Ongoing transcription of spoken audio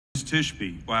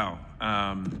Tishby, wow.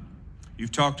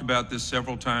 You've talked about this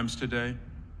several times today.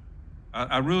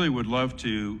 I really would love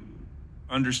to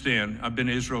understand, I've been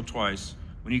to Israel twice,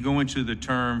 when you go into the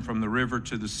term from the river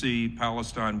to the sea,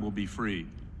 Palestine will be free.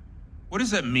 What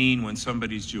does that mean when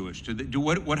somebody's Jewish?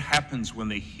 What happens when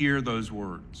they hear those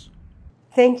words?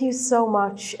 Thank you so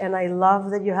much, and I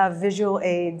love that you have visual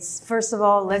aids. First of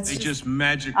all, They just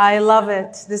magic. I love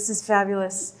it. This is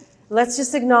fabulous. Let's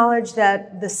just acknowledge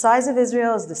that the size of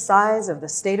Israel is the size of the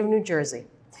state of New Jersey.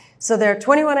 So there are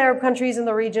 21 Arab countries in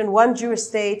the region, one Jewish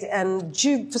state, and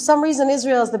for some reason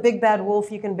Israel is the big bad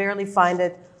wolf. You can barely find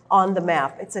it on the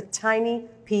map. It's a tiny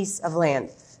piece of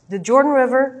land. The Jordan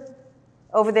River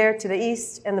over there to the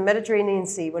east and the Mediterranean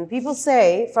Sea. When people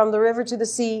say from the river to the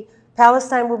sea,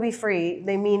 Palestine will be free,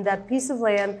 they mean that piece of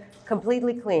land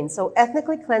completely clean. So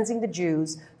ethnically cleansing the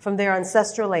Jews from their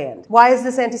ancestral land. Why is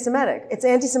this anti-Semitic? It's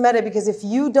anti-Semitic because if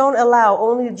you don't allow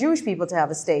only the Jewish people to have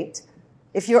a state,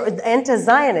 if you're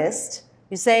anti-Zionist,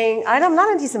 you're saying, I'm not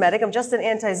anti-Semitic, I'm just an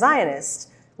anti-Zionist.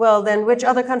 Well, then which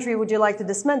other country would you like to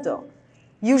dismantle?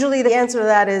 Usually the answer to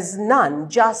that is none,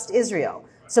 just Israel.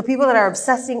 So people that are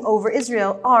obsessing over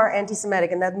Israel are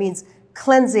anti-Semitic, and that means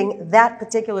cleansing that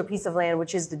particular piece of land,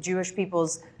 which is the Jewish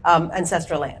people's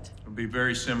ancestral land. It would be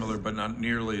very similar, but not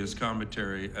nearly as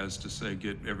commentary as to say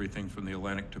get everything from the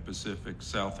Atlantic to Pacific,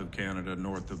 south of Canada,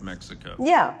 north of Mexico.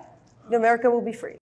 Yeah, America will be free.